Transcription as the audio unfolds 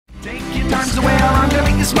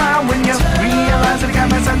you smile when you realize that I got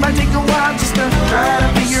my side. Might take a while just to try to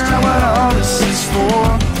figure out what all this is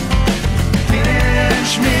for.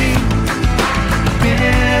 Finish me,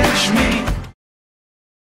 finish me.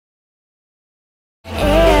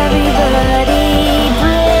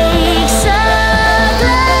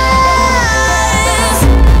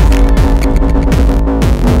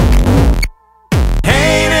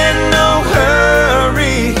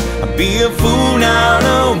 Be a fool now,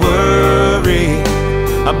 don't worry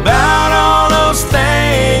about all those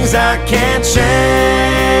things I can't change.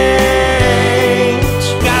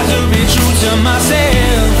 Got to be true to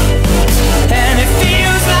myself, and it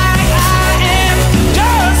feels like I am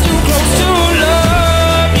just too close to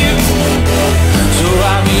love you, so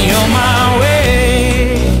I'll be on my way.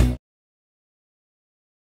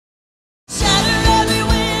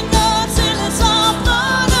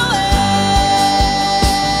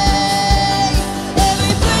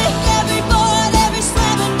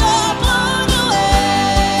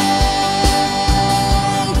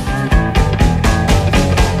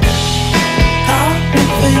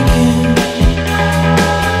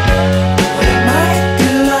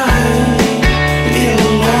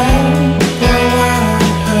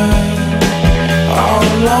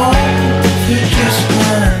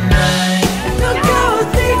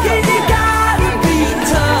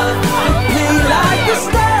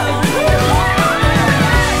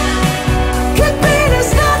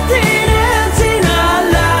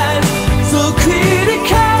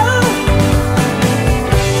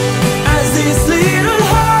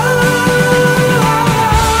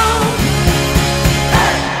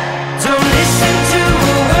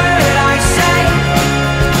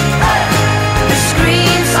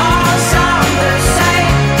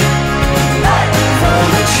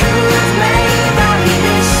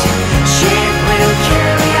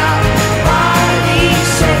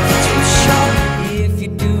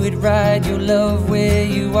 You love where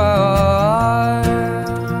you are.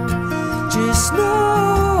 Just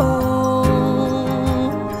know,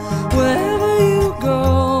 wherever you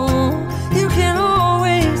go, you can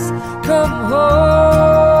always come home.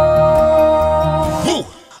 Whoa,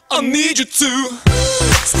 I need you to